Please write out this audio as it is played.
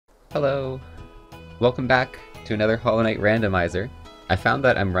Hello! Welcome back to another Hollow Knight Randomizer. I found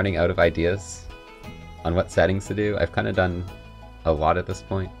that I'm running out of ideas on what settings to do. I've kind of done a lot at this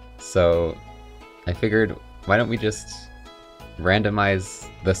point, so I figured why don't we just randomize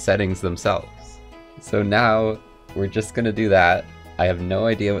the settings themselves. So now we're just gonna do that. I have no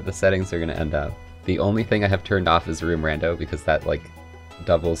idea what the settings are gonna end up. The only thing I have turned off is Room Rando because that like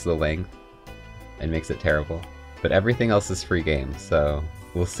doubles the length and makes it terrible. But everything else is free game, so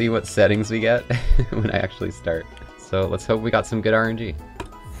we'll see what settings we get when I actually start. So let's hope we got some good RNG.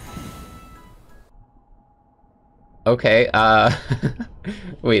 Okay,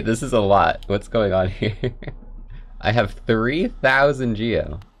 wait, this is a lot. What's going on here? I have 3,000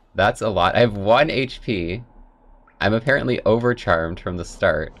 Geo. That's a lot. I have 1 HP. I'm apparently overcharmed from the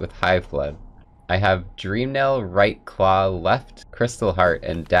start with Hive Blood. I have Dream Nail, Right Claw, Left Crystal Heart,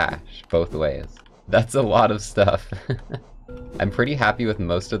 and Dash both ways. That's a lot of stuff. I'm pretty happy with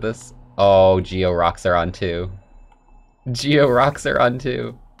most of this. Oh, Geo Rocks are on too. Geo Rocks are on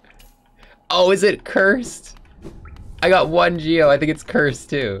too. Oh, is it cursed? I got 1 Geo. I think it's cursed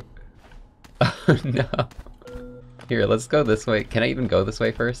too. Oh no. Here, let's go this way. Can I even go this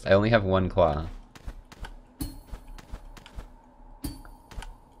way first? I only have 1 claw.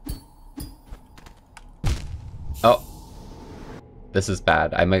 Oh. This is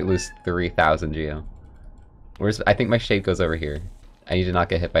bad. I might lose 3,000 Geo. I think my shade goes over here. I need to not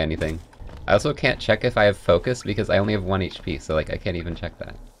get hit by anything. I also can't check if I have focus because I only have 1 HP, so like I can't even check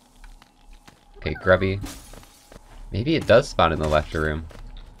that. Okay, Grubby. Maybe it does spawn in the left room.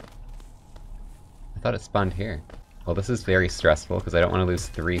 I thought it spawned here. Well, this is very stressful because I don't want to lose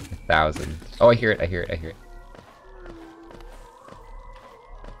 3,000. Oh, I hear it, I hear it, I hear it.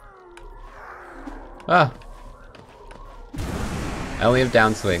 Ah! I only have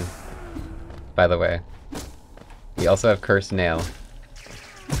downswing, by the way. We also have Cursed Nail.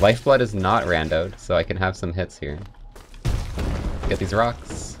 Lifeblood is not randoed, so I can have some hits here. Get these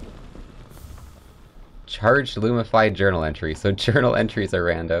rocks. Charged Lumified Journal Entry, so journal entries are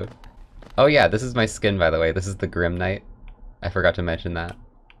randoed. Oh yeah, this is my skin, by the way. This is the Grim Knight. I forgot to mention that.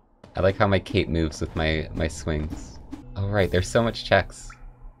 I like how my cape moves with my swings. Oh right, there's so much checks.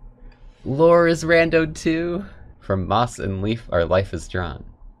 Lore is randoed too! From moss and leaf our life is drawn.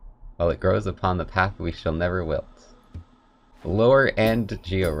 While it grows upon the path we shall never wilt. Lower and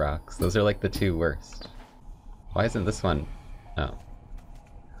Geo Rocks. Those are like the 2 worst. Why isn't this one? Oh.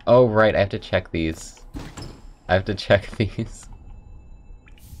 Oh right, I have to check these. I have to check these.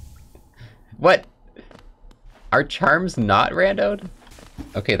 What? Are charms not randoed?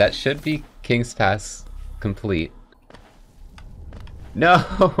 Okay, that should be King's Pass complete.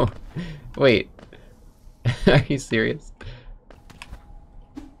 No! Wait. Are you serious?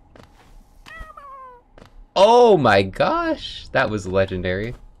 Oh my gosh! That was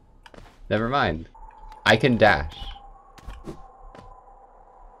legendary. Never mind. I can dash.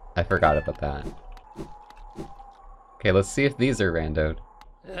 I forgot about that. Okay, let's see if these are randoed.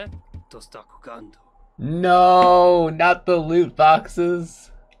 No! Not the loot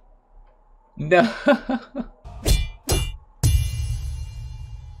boxes! No!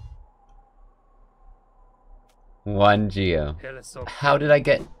 One Geo. How did I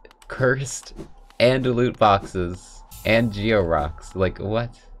get cursed and loot boxes and Geo Rocks? Like,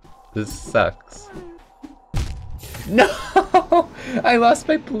 what? This sucks. No! I lost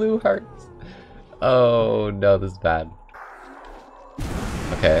my blue hearts. Oh no, this is bad.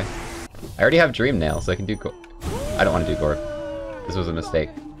 Okay. I already have Dream Nail, so I can do I don't want to do Gore. This was a mistake.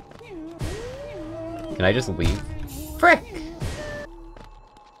 Can I just leave? Frick!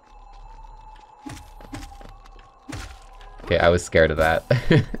 Okay, I was scared of that.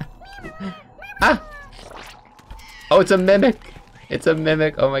 Ah! Oh, it's a mimic! It's a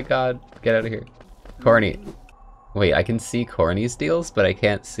mimic! Oh my god. Get out of here. Corny. Wait, I can see Corny's deals, but I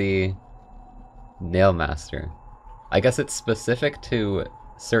can't see Nail Master. I guess it's specific to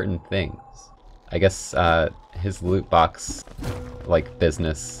certain things. I guess his loot box, like,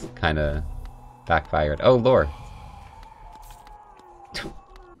 business kinda backfired. Oh, lore.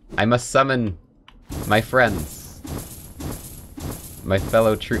 I must summon my friends. My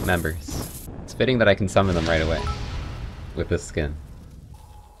fellow troop members. It's fitting that I can summon them right away with this skin.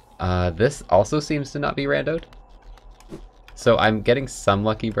 This also seems to not be randoed. So I'm getting some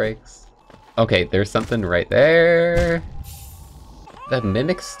lucky breaks. Okay, there's something right there. That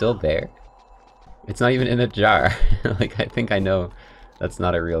mimic's still there. It's not even in a jar. Like, I think I know that's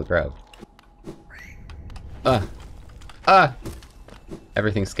not a real grub.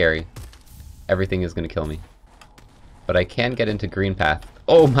 Everything's scary. Everything is gonna kill me. But I can get into Green Path.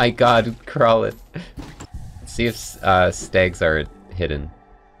 Oh my god, crawl it. See if stags are hidden.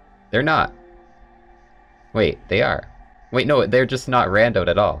 They're not. Wait, they are. Wait, no, they're just not randoed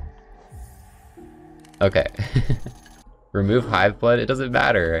at all. Okay. Remove hive blood? It doesn't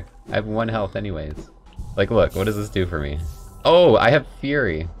matter. I have 1 health anyways. Like, look, what does this do for me? Oh, I have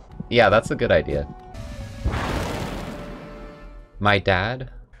fury. Yeah, that's a good idea. My dad?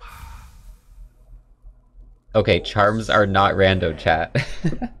 Okay, charms are not rando, chat.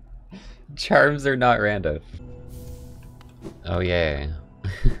 Charms are not rando. Oh, yay.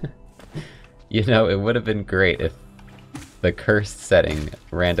 You know, it would have been great if the cursed setting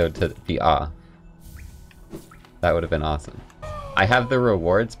rando to be off. That would have been awesome. I have the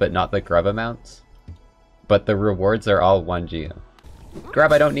rewards, but not the grub amounts. But the rewards are all 1 geo.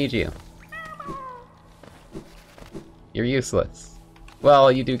 Grub, I don't need you. You're useless.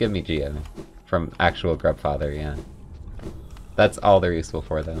 Well, you do give me geo. From actual Grubfather, yeah. That's all they're useful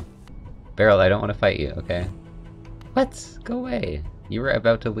for, though. Beryl, I don't want to fight you, okay? What? Go away. You were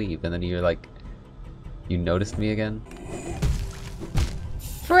about to leave, and then you're like... You noticed me again?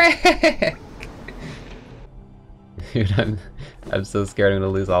 Frick! Dude, I'm so scared I'm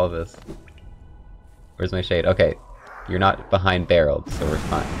gonna lose all of this. Where's my shade? Okay. You're not behind barreled, so we're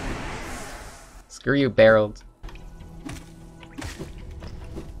fine. Screw you, barreled.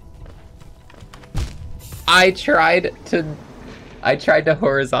 I tried to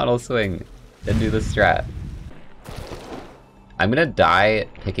horizontal swing and do the strat. I'm gonna die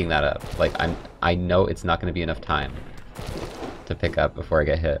picking that up. Like, I know it's not gonna be enough time to pick up before I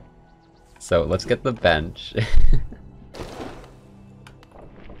get hit. So let's get the bench.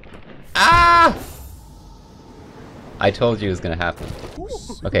 Ah! I told you it was gonna happen.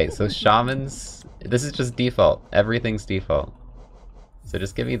 Okay, so shamans, this is just default. Everything's default. So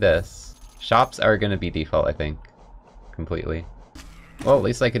just give me this. Shops are gonna be default, I think. Completely. Well, at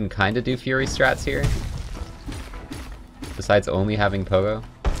least I can kinda do fury strats here. Besides only having pogo.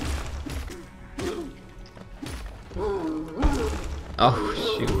 Oh,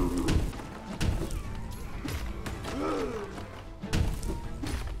 shoot.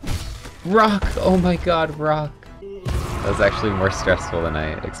 Rock! Oh my god, rock! That was actually more stressful than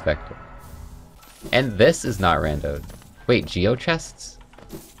I expected. And this is not randoed. Wait, geo chests?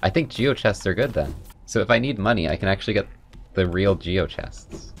 I think geo chests are good then. So if I need money, I can actually get the real geo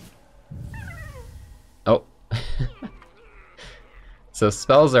chests. Oh. So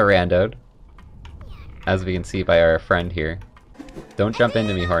spells are randoed, as we can see by our friend here. Don't jump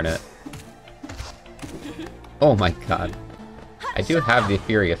into me, Hornet. Oh my god. I do have the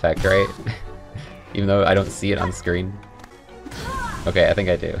Fury effect, right? Even though I don't see it on screen. Okay, I think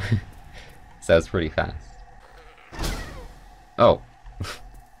I do. So that was pretty fast. Oh.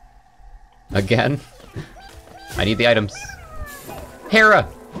 Again? I need the items. Hera!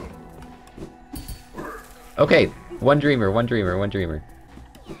 Okay, one dreamer, one dreamer, one dreamer.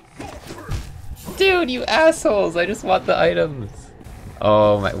 Dude, you assholes! I just want the items!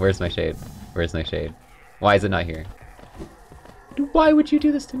 Oh my, where's my shade? Where's my shade? Why is it not here? Why would you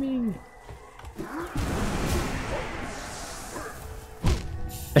do this to me?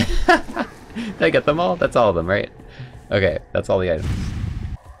 Did I get them all? That's all of them, right? Okay, that's all the items.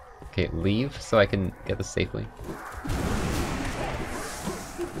 Okay, leave so I can get this safely.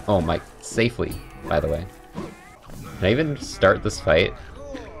 Oh my, safely, by the way. Can I even start this fight?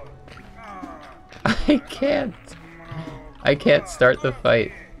 I can't. I can't start the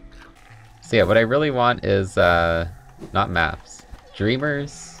fight. So yeah, what I really want is, not maps.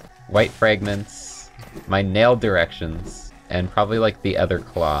 Dreamers, white fragments, my nail directions, and probably like the other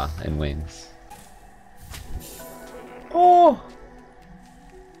claw and wings. Oh!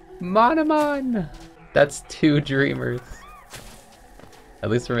 Monomon! That's 2 dreamers. At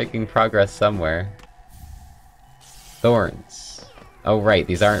least we're making progress somewhere. Thorns. Oh right,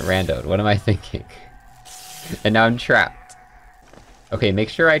 these aren't randoed. What am I thinking? And now I'm trapped. Okay, make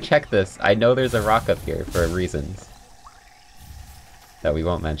sure I check this. I know there's a rock up here for reasons that we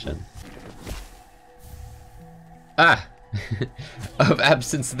won't mention. Ah! Of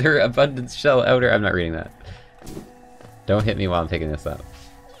absence, their abundance shall outer. I'm not reading that. Don't hit me while I'm picking this up.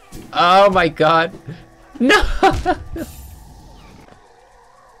 Oh my god! No!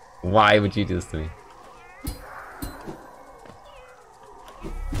 Why would you do this to me?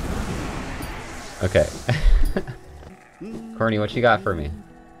 Okay. Corny, what you got for me?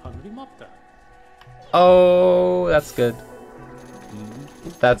 Oh, that's good.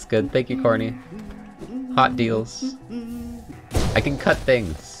 That's good. Thank you, Corny. Hot deals. I can cut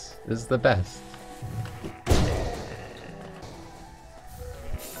things. This is the best.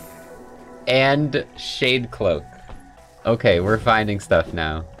 And Shade Cloak. Okay, we're finding stuff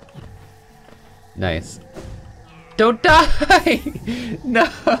now. Nice. Don't die! No!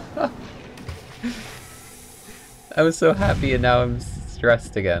 I was so happy and now I'm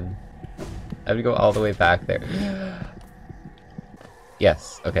stressed again. I have to go all the way back there.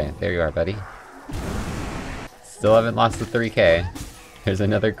 Yes, okay, there you are, buddy. Still haven't lost the 3K. There's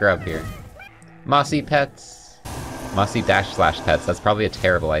another grub here. Mossy pets. Mossy dash slash pets, that's probably a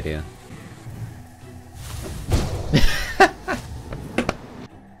terrible idea.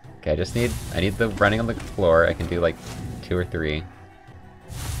 Okay, I need the running on the floor. I can do like 2 or 3.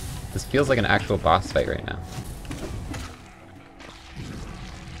 This feels like an actual boss fight right now.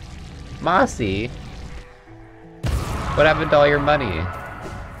 Mossy! What happened to all your money?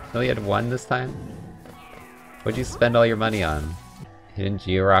 You only had 1 this time? What'd you spend all your money on? Hidden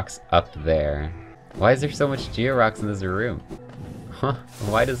Georocks up there. Why is there so much Georocks in this room? Huh?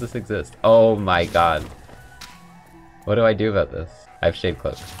 Why does this exist? Oh my god. What do I do about this? I have Shade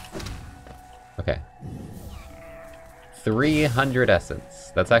Cloak. Okay. 300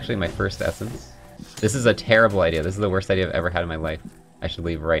 essence. That's actually my first essence. This is a terrible idea. This is the worst idea I've ever had in my life. I should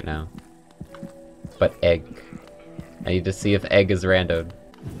leave right now. But egg. I need to see if egg is randoed.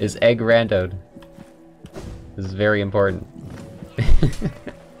 Is egg randoed? This is very important.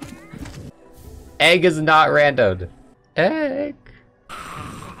 Egg is not randoed. Egg.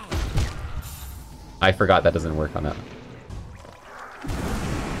 I forgot that doesn't work on that.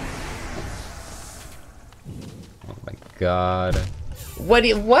 Oh my god. What?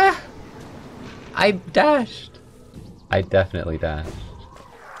 I dashed. I definitely dashed.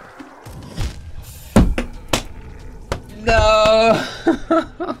 No!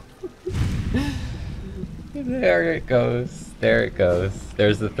 There it goes. There it goes.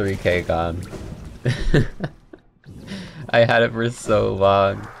 There's the 3K gone. I had it for so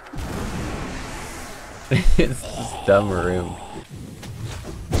long. It's this dumb room.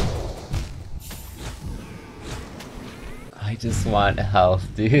 I just want health,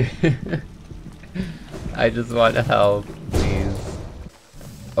 dude. I just want health, please.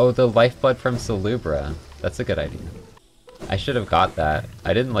 Oh, the lifeblood from Salubra. That's a good idea. I should have got that.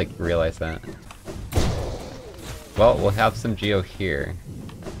 I didn't, like, realize that. Well, we'll have some Geo here.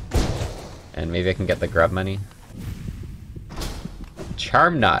 And maybe I can get the grub money.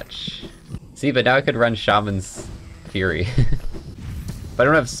 Charm Notch! See, but now I could run Shaman's Fury. But I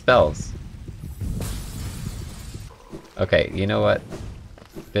don't have spells. Okay, you know what?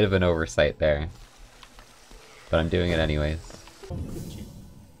 Bit of an oversight there. But I'm doing it anyways.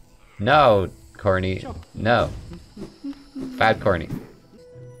 No, Corny. No. Bad Corny.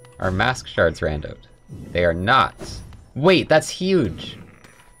 Are mask shards randoed? They are not. Wait, that's huge!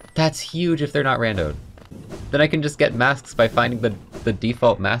 That's huge if they're not randoed. Then I can just get masks by finding the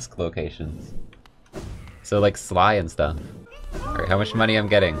default mask locations. So like Sly and stuff. Alright, how much money I'm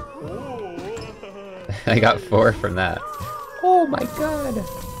getting? I got 4 from that. Oh my god!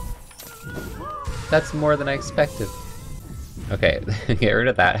 That's more than I expected. Okay, get rid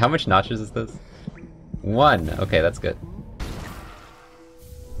of that. How much notches is this? 1. Okay, that's good.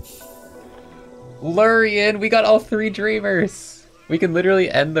 Lurian! We got all 3 dreamers! We can literally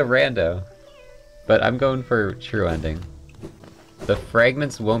end the rando. But I'm going for true ending. The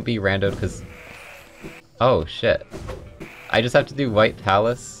fragments won't be randoed because... Oh, shit. I just have to do White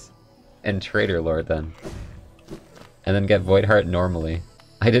Palace and Trader Lord then. And then get Void Heart normally.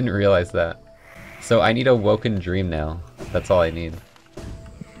 I didn't realize that. So I need a Woken Dream Nail. That's all I need.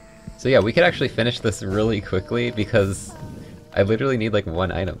 So yeah, we could actually finish this really quickly because I literally need like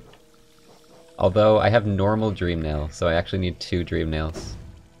 1 item. Although I have normal Dream Nail, so I actually need 2 Dream Nails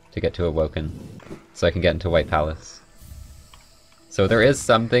to get to Awoken, so I can get into White Palace. So there is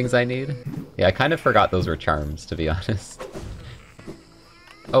some things I need. Yeah, I kind of forgot those were charms, to be honest.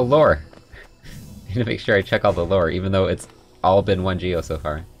 Oh, lore! I need to make sure I check all the lore, even though it's all been 1 Geo so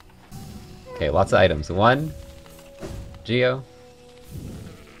far. Okay, lots of items. 1 Geo.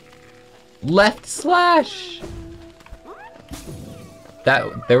 Left slash!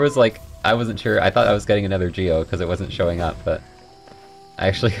 There was like, I wasn't sure, I thought I was getting another Geo because it wasn't showing up, but I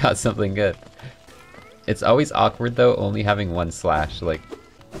actually got something good. It's always awkward though, only having 1 slash, like,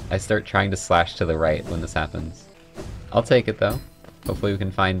 I start trying to slash to the right when this happens. I'll take it though. Hopefully we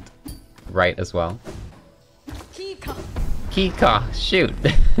can find right as well. Kika! Shoot!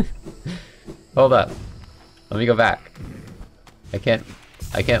 Hold up. Let me go back. I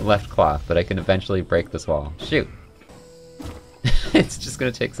can't left claw, but I can eventually break this wall. Shoot! It's just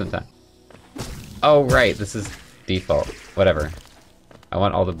gonna take some time. Oh right, this is default. Whatever. I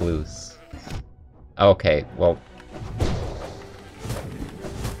want all the blues. Okay, well...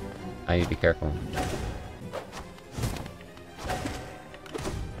 I need to be careful.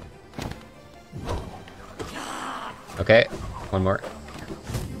 Okay, one more.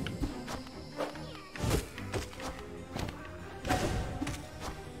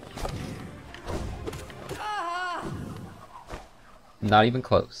 Not even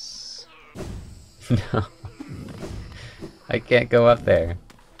close. No. I can't go up there.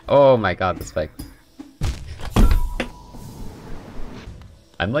 Oh my god, the spike.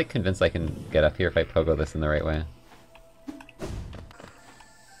 I'm like convinced I can get up here if I pogo this in the right way.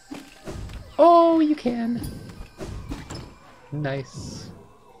 Oh, you can! Nice.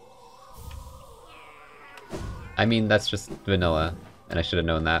 I mean, that's just vanilla, and I should have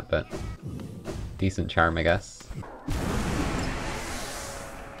known that, but decent charm, I guess.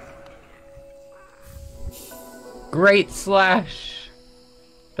 Great slash!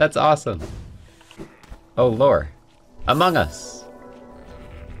 That's awesome. Oh, lore. Among Us!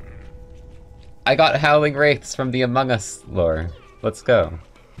 I got Howling Wraiths from the Among Us lore. Let's go.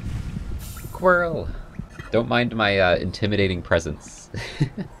 Squirrel! Don't mind my intimidating presence.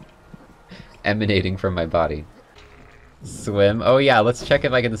 Emanating from my body. Swim? Oh yeah, let's check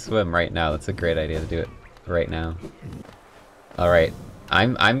if I can swim right now. That's a great idea to do it right now. Alright.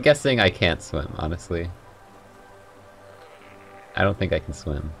 I'm guessing I can't swim, honestly. I don't think I can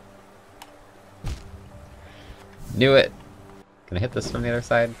swim. Knew it! Can I hit this from the other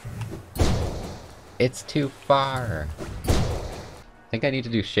side? It's too far! I think I need to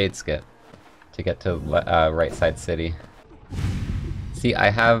do Shade Skip to get to right side city. See, I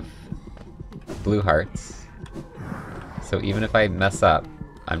have blue hearts, so even if I mess up,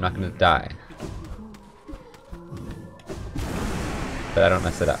 I'm not gonna die. But I don't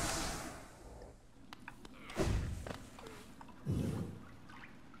mess it up.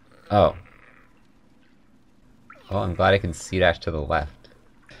 Oh. Oh, I'm glad I can C-dash to the left.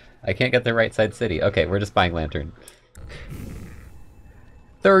 I can't get the right side city. Okay, we're just buying Lantern.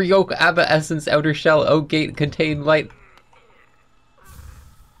 Thur Yoke Abba Essence Outer Shell O Gate Contain Light.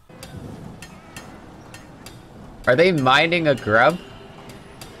 Are they mining a grub?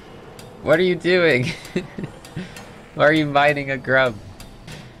 What are you doing? Why are you mining a grub?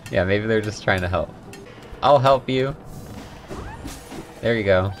 Yeah, maybe they're just trying to help. I'll help you. There you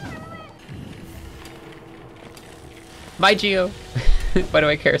go. My geo! Why do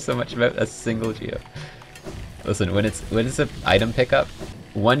I care so much about a single geo? Listen, when it's an item pickup,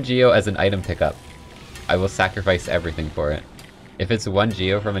 one geo as an item pickup, I will sacrifice everything for it. If it's one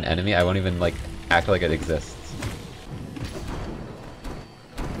geo from an enemy, I won't even like act like it exists.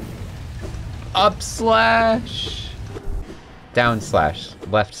 Up slash! Down slash,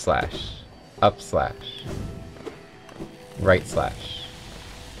 left slash, up slash, right slash.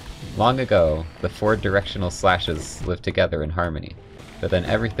 Long ago, the 4 directional slashes lived together in harmony, but then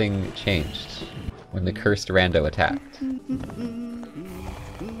everything changed when the cursed rando attacked.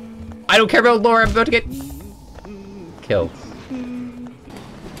 I don't care about lore, I'm about to get killed.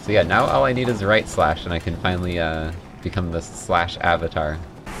 So yeah, now all I need is right slash and I can finally become the slash avatar.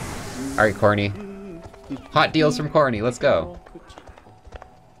 Alright, Corny. Hot deals from Corny, let's go.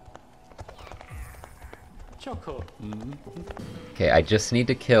 Okay, I just need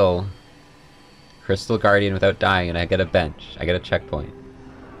to kill Crystal Guardian without dying and I get a bench. I get a checkpoint.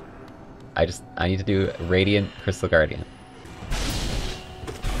 I need to do Radiant Crystal Guardian.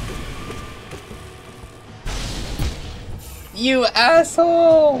 You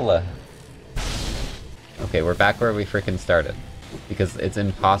asshole! Okay, we're back where we frickin' started. Because it's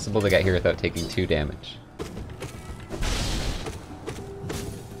impossible to get here without taking 2 damage.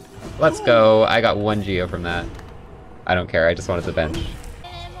 Let's go! I got 1 geo from that. I don't care, I just wanted the bench.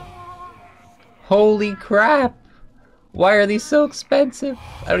 Holy crap! Why are these so expensive?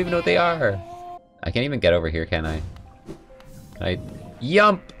 I don't even know what they are. I can't even get over here, can I? Can I...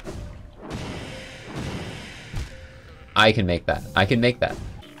 Yump! I can make that. I can make that.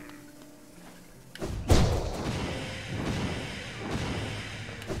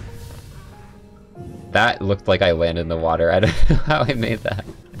 That looked like I landed in the water. I don't know how I made that.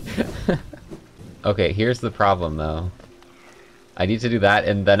 Okay, here's the problem though. I need to do that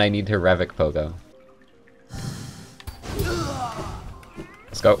and then I need to Revic Pogo.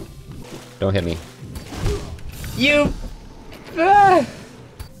 Let's go. Don't hit me. You! Ah!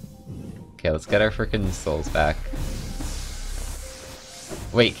 Okay, let's get our frickin' souls back.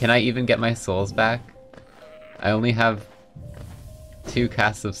 Wait, can I even get my souls back? I only have 2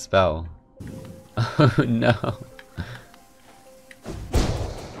 casts of spell. Oh no.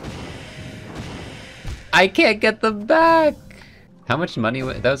 I can't get them back! How much money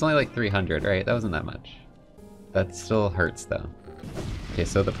that was only like 300, right? That wasn't that much. That still hurts though. Okay,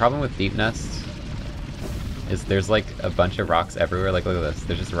 so the problem with Deep Nest is there's like a bunch of rocks everywhere. Like, look at this.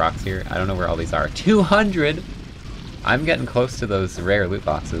 There's just rocks here. I don't know where all these are. 200! I'm getting close to those rare loot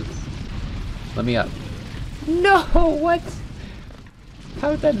boxes. Let me up. No, what?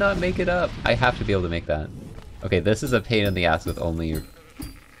 How did that not make it up? I have to be able to make that. Okay, this is a pain in the ass with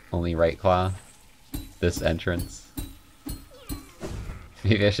only right claw. This entrance.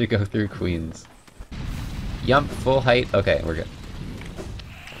 Maybe I should go through Queens. Yump, full height. Okay, we're good.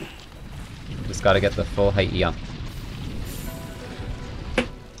 Just gotta get the full height yump.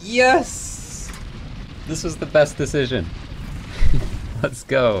 Yes! This was the best decision. Let's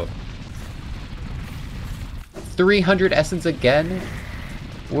go. 300 essence again?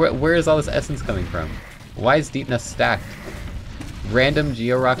 Where is all this essence coming from? Why is Deep Nest stacked? Random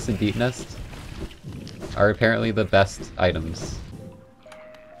Georocks and Deep Nest are apparently the best items.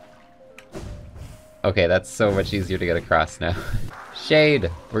 Okay, that's so much easier to get across now.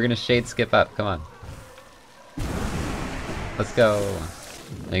 Shade! We're gonna shade skip up, come on. Let's go.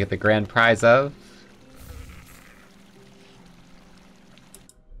 And I get the grand prize of...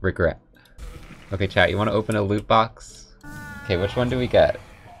 regret. Okay, chat, you wanna open a loot box? Okay, which one do we get?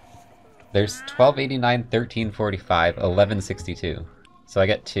 There's 1289, 1345, 1162. So I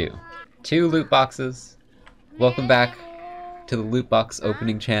get two. Two loot boxes. Welcome back to the loot box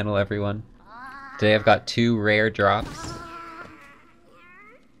opening channel, everyone. Today I've got two rare drops.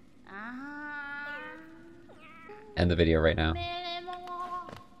 End the video right now.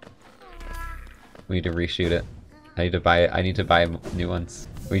 We need to reshoot it. I need to buy new ones.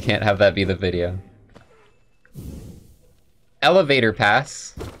 We can't have that be the video. Elevator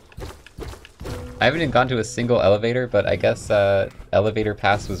pass. I haven't even gone to a single elevator, but I guess elevator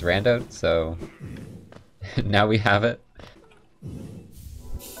pass was randoed, so now we have it.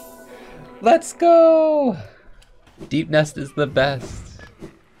 Let's go! Deep Nest is the best.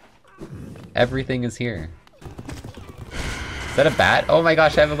 Everything is here. Is that a bat? Oh my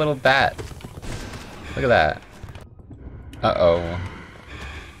gosh, I have a little bat. Look at that. Uh-oh.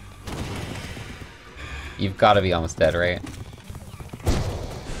 You've got to be almost dead, right?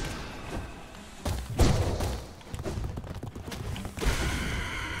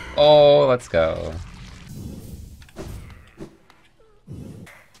 Oh, let's go.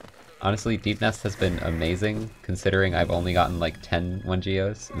 Honestly, Deep Nest has been amazing, considering I've only gotten like 10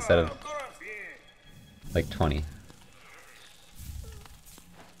 1GOs instead of like 20.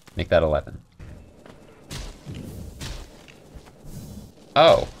 Make that 11.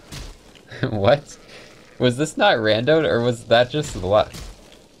 Oh! What? Was this not randoed, or was that just luck?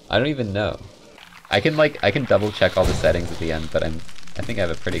 I don't even know. I can double check all the settings at the end, but I think I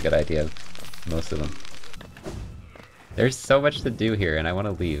have a pretty good idea of most of them. There's so much to do here, and I want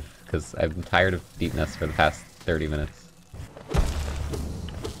to leave, because I'm tired of Deep Nest for the past 30 minutes.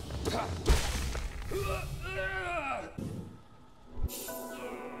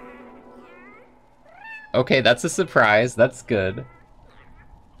 Okay, that's a surprise. That's good.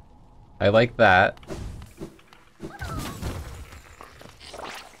 I like that.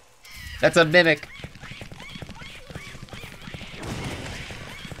 That's a mimic!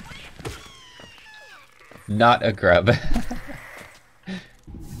 Not a grub.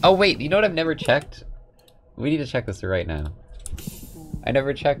 Oh wait, you know what I've never checked? We need to check this right now. I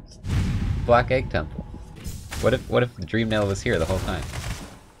never checked Black Egg Temple. What if Dreamnail was here the whole time?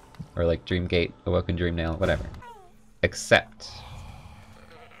 Or like Dreamgate, Awoken Dreamnail, whatever. Accept.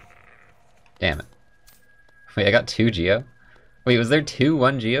 Damn it. Wait, I got 2 Geo? Wait, was there 2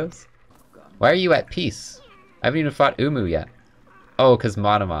 1GOs? Why are you at peace? I haven't even fought Umu yet. Oh, cause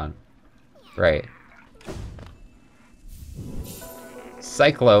Monomon. Right.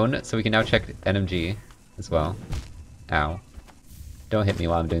 Cyclone, so we can now check NMG as well. Ow. Don't hit me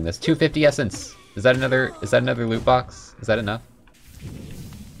while I'm doing this. 250 essence! Is that another loot box? Is that enough?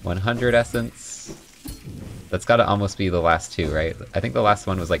 100 essence. That's gotta almost be the last 2, right? I think the last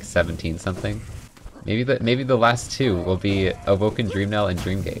one was like 17 something. Maybe the last 2 will be Awoken Dreamnail and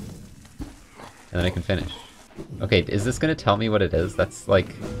Dreamgate. And then I can finish. Okay, is this gonna tell me what it is? That's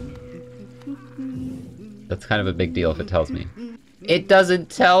like... that's kind of a big deal if it tells me. It doesn't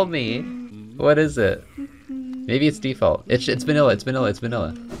tell me! What is it? Maybe it's default. It's vanilla, it's vanilla, it's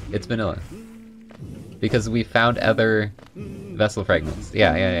vanilla. It's vanilla. Because we found other vessel fragments.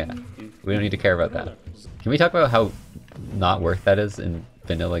 Yeah. We don't need to care about that. Can we talk about how not worth that is in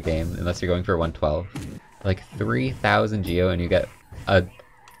vanilla game, unless you're going for 112? Like 3,000 Geo and you get a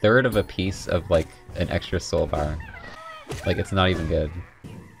third of a piece of like an extra soul bar. Like it's not even good.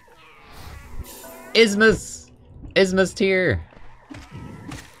 Isma's! Isma's tier!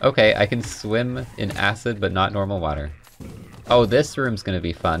 Okay, I can swim in acid but not normal water. Oh, this room's gonna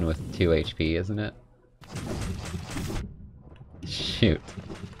be fun with 2 HP, isn't it? Shoot.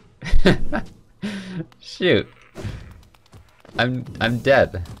 Shoot. I'm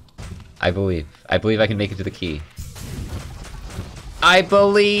dead. I believe. I believe I can make it to the key. I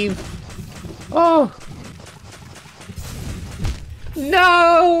believe! Oh!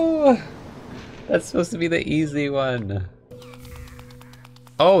 No! That's supposed to be the easy one.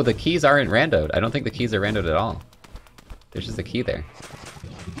 Oh, the keys aren't randoed. I don't think the keys are randoed at all. There's just a key there.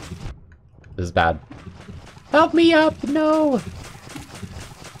 This is bad. Help me up! No!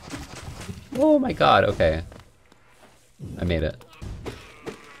 Oh my god, okay. I made it.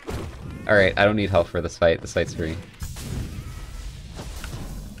 Alright, I don't need help for this fight. This fight's free.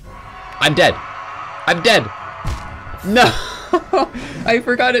 I'm dead! I'm dead! No! I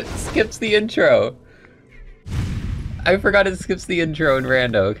forgot it skips the intro! I forgot it skips the intro in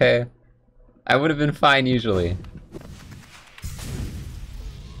Rando, okay? I would have been fine usually.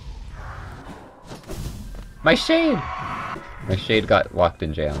 My shade! My shade got locked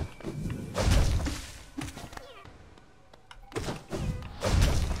in jail.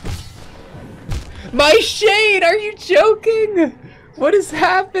 My shade! Are you joking? What is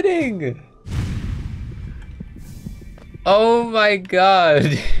happening? Oh my god,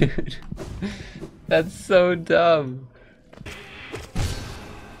 dude. That's so dumb.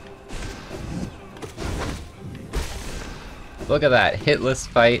 Look at that, hitless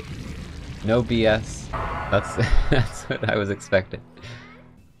fight. No BS. That's what I was expecting.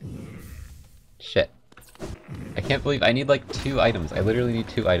 Shit. I can't believe I need like 2 items. I literally need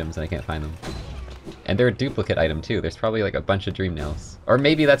 2 items and I can't find them. And they're a duplicate item too. There's probably like a bunch of dream nails. Or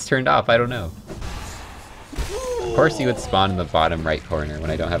maybe that's turned off, I don't know. Of course you would spawn in the bottom right corner when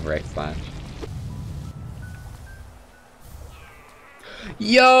I don't have right slash.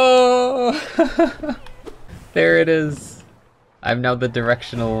 Yo! There it is. I'm now the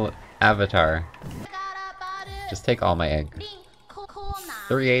directional avatar. Just take all my egg.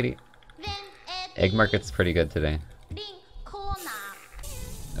 380. Egg market's pretty good today.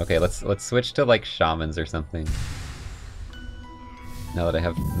 Okay, let's switch to like shamans or something. Now that I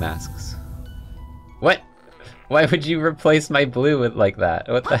have masks. What? Why would you replace my blue with like that?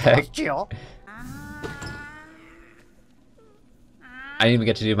 What the heck? I didn't even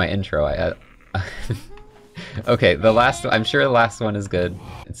get to do my intro. Okay, the last one, I'm sure the last one is good.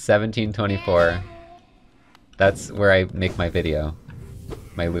 It's 1724. That's where I make my video.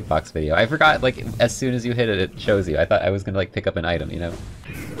 My loot box video. I forgot, like, as soon as you hit it, it shows you. I thought I was gonna, like, pick up an item, you know?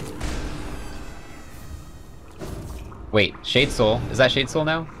 Wait, Shade Soul. Is that Shade Soul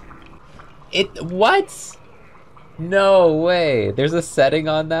now? What? No way. There's a setting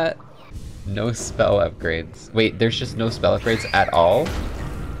on that? No spell upgrades. Wait, there's just no spell upgrades at all?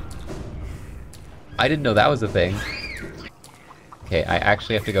 I didn't know that was a thing. Okay, I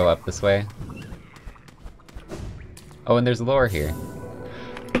actually have to go up this way. Oh, and there's lore here.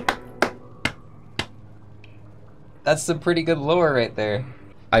 That's some pretty good lore right there.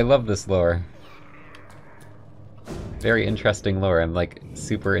 I love this lore. Very interesting lore. I'm like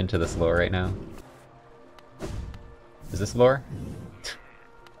super into this lore right now. Is this lore?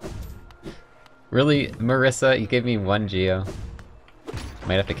 Really, Marissa, you gave me 1 geo.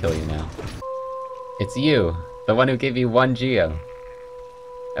 Might have to kill you now. It's you, the one who gave me 1 geo.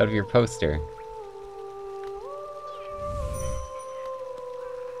 Out of your poster.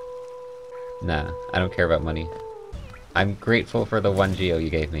 Nah, I don't care about money. I'm grateful for the 1 geo you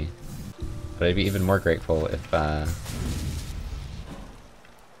gave me. But I'd be even more grateful if,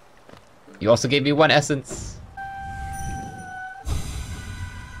 you also gave me 1 essence!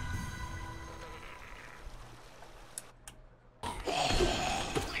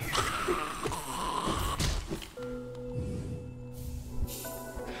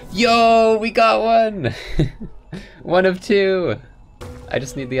 Yo, we got 1! 1 of 2! I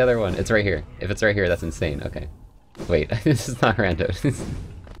just need the other one. It's right here. If it's right here, that's insane. Okay. Wait, this is not random. This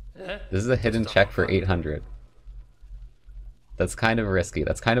is a hidden check for 800. That's kind of risky.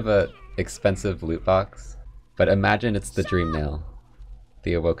 That's kind of a expensive loot box. But imagine it's the dream nail.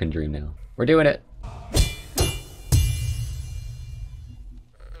 The awoken dream nail. We're doing it!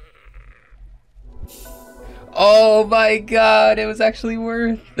 Oh my god, it was actually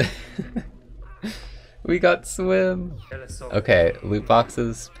worth. We got swim. Okay, loot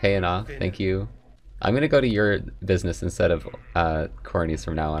boxes paying off. Thank you. I'm gonna go to your business instead of Corny's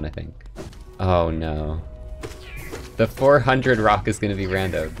from now on, I think. Oh no. The 400 rock is gonna be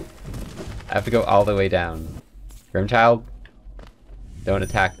randoed. I have to go all the way down. Grimchild, don't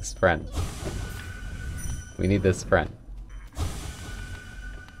attack this friend. We need this friend.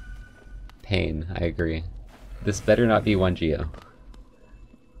 Pain, I agree. This better not be 1 geo.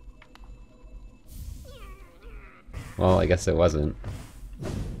 Well, I guess it wasn't.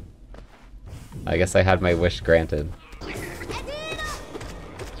 I guess I had my wish granted.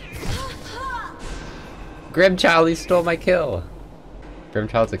 Grimchild, he stole my kill!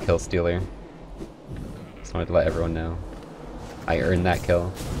 Grimchild's a kill stealer. Just wanted to let everyone know. I earned that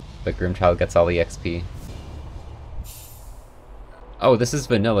kill, but Grimchild gets all the XP. Oh, this is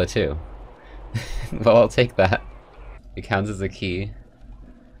vanilla too. Well, I'll take that. It counts as a key.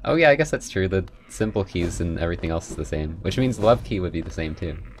 Oh yeah, I guess that's true. The simple keys and everything else is the same. Which means love key would be the same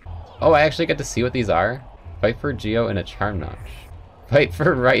too. Oh, I actually get to see what these are? Fight for Geo and a Charm Notch. Fight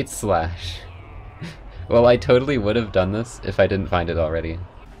for Right Slash. Well, I totally would have done this if I didn't find it already.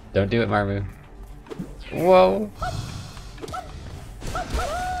 Don't do it, Marmu. Whoa!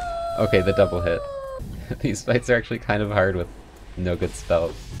 Okay, the double hit. These fights are actually kind of hard with no good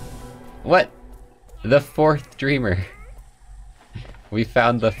spells. What? The fourth dreamer. We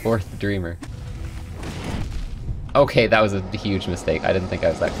found the fourth dreamer. Okay, that was a huge mistake. I didn't think I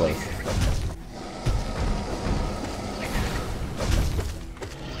was that close.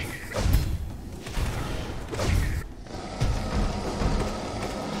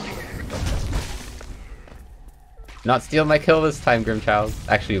 Not steal my kill this time, Grimchild.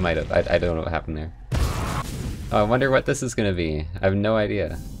 Actually, you might have. I don't know what happened there. Oh, I wonder what this is gonna be. I have no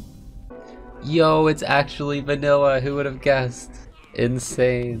idea. Yo, it's actually vanilla. Who would have guessed?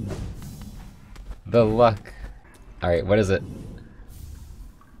 Insane. The luck. Alright, what is it?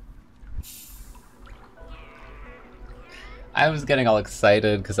 I was getting all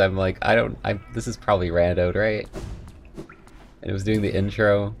excited because I'm like, this is probably randoed, right? And it was doing the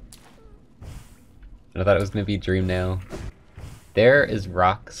intro. And I thought it was gonna be Dream Nail. There is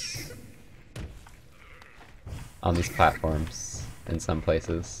rocks on these platforms in some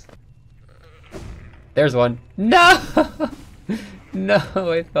places. There's one. No! No,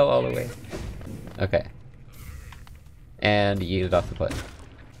 I fell all the way. Okay. And yeeted off the cliff.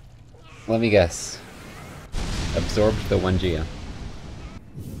 Let me guess. Absorbed the 1 Geo.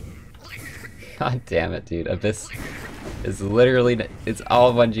 God damn it, dude. Abyss is literally, it's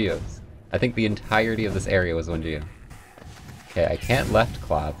all 1 Geos. I think the entirety of this area was 1 Geo. Okay, I can't left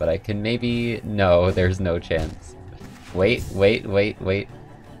claw, but I can maybe... No, there's no chance. Wait.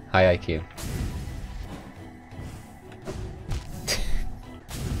 High IQ.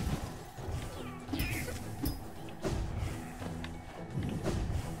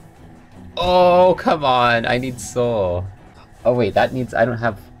 Oh, come on! I need soul. Oh wait, that needs... I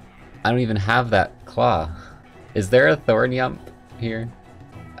don't even have that claw. Is there a thorn yump here?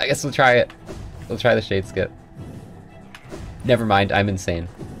 I guess we'll try it. We'll try the shade skip. Never mind, I'm insane.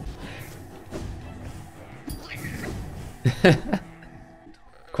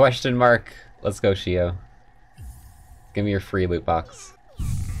 Question mark. Let's go, Shio. Give me your free loot box.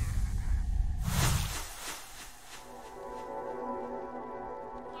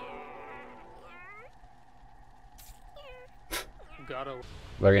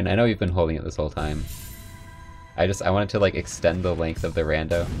 Logan, I know you've been holding it this whole time. I wanted to like extend the length of the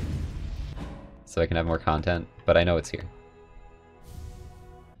rando so I can have more content, but I know it's here.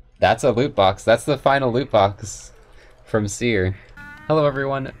 That's a loot box. That's the final loot box from Seer. Hello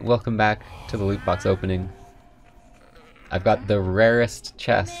everyone, welcome back to the loot box opening. I've got the rarest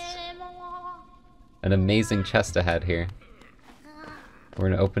chest. An amazing chest ahead here. We're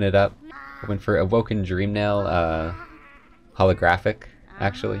gonna open it up. Open for Awoken Dreamnail, holographic,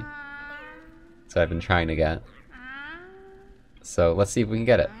 actually. So I've been trying to get. So let's see if we can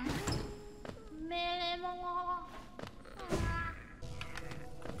get it.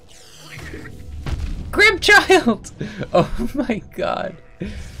 Grimchild! Oh my god.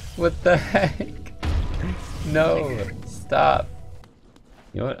 What the heck? No, stop.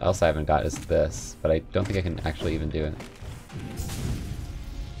 You know what else I haven't got is this, but I don't think I can actually even do it.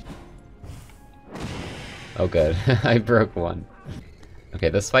 Oh good, I broke one. Okay,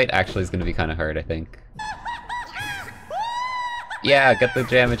 this fight actually is going to be kind of hard, I think. Yeah, get the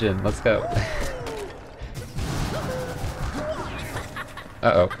damage, let's go.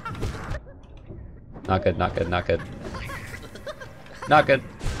 Uh-oh. Not good, not good, not good. Not good.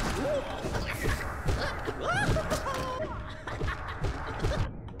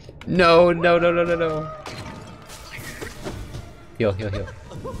 No, no, no, no, no, no. Heal, heal, heal.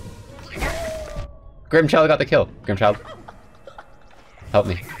 Grimchild got the kill. Grimchild. Help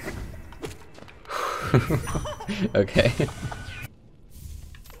me. Okay.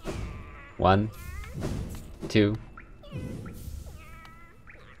 1, 2.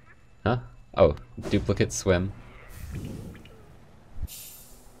 Huh? Oh, duplicate swim.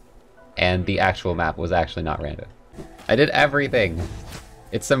 And the actual map was actually not random. I did everything!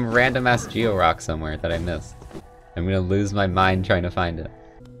 It's some random ass geo rock somewhere that I missed. I'm gonna lose my mind trying to find it.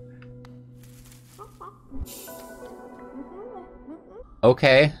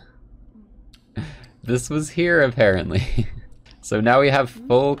 Okay. This was here, apparently. So now we have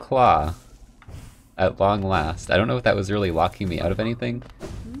full claw. At long last. I don't know if that was really locking me out of anything.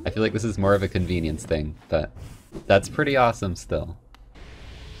 I feel like this is more of a convenience thing, but that's pretty awesome still.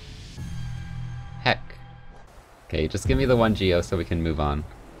 Heck. Okay, just give me the 1 geo so we can move on.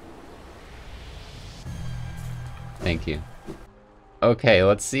 Thank you. Okay,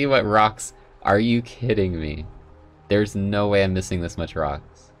 let's see what rocks. Are you kidding me? There's no way I'm missing this much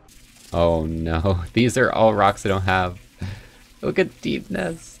rocks. Oh no, these are all rocks I don't have. Look at Deep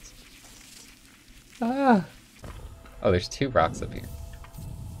Nest. Ah. Oh, there's 2 rocks up here.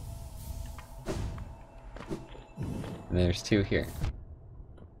 And there's 2 here.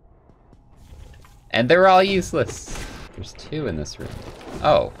 And they're all useless. There's 2 in this room.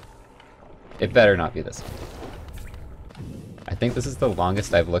 Oh. It better not be this one. I think this is the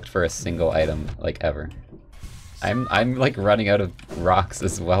longest I've looked for a single item, like, ever. I'm like running out of rocks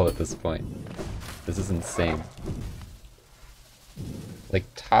as well at this point. This is insane. Like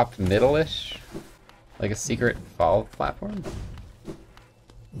top middle-ish? Like a secret fall platform?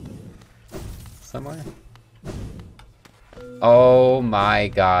 Somewhere? Oh my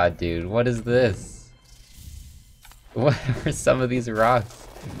god, dude. What is this? What are some of these rocks?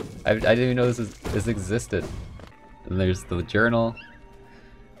 I didn't even know this existed. And there's the journal.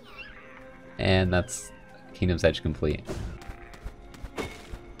 And that's Kingdom's Edge complete.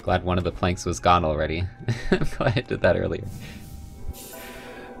 Glad one of the planks was gone already. I'm glad I did that earlier.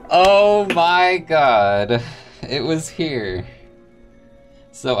 Oh my god. It was here.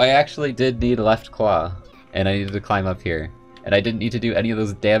 So I actually did need left claw. And I needed to climb up here. And I didn't need to do any of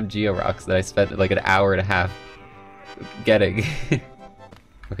those damn geo rocks that I spent like an hour and a half getting.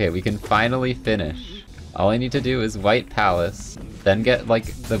 Okay, we can finally finish. All I need to do is White Palace, then get like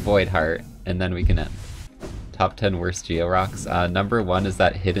the Void Heart, and then we can end. Top 10 worst geo rocks. Number 1 is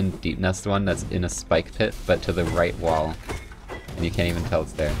that hidden Deep Nest one that's in a spike pit, but to the right wall. And you can't even tell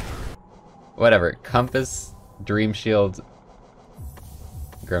it's there. Whatever. Compass, Dream Shield,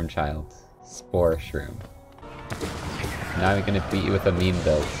 Grim Child, Spore Shroom. Now I'm gonna beat you with a meme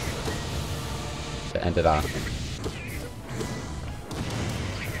build to end it off.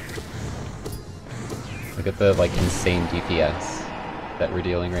 Look at the like insane DPS that we're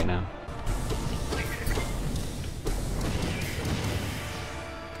dealing right now.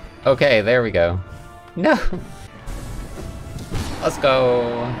 Okay, there we go. No! Let's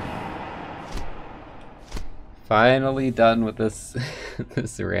go! Finally done with this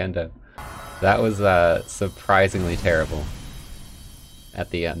this rando. That was surprisingly terrible at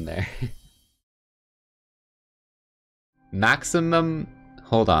the end there. Maximum...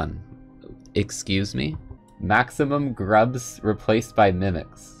 Hold on. Excuse me? Maximum grubs replaced by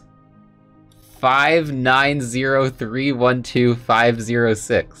mimics.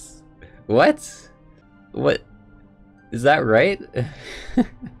 590312506. What? What? Is that right?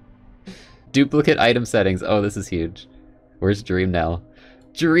 Duplicate item settings. Oh, this is huge. Where's Dreamnail?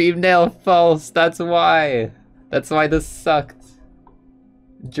 Dreamnail false! That's why! That's why this sucked.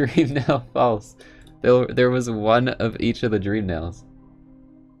 Dreamnail false. There was one of each of the Dreamnails.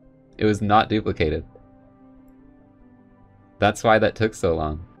 It was not duplicated. That's why that took so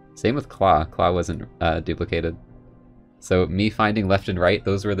long. Same with Claw. Claw wasn't duplicated. So me finding left and right,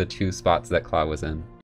 those were the 2 spots that Claw was in.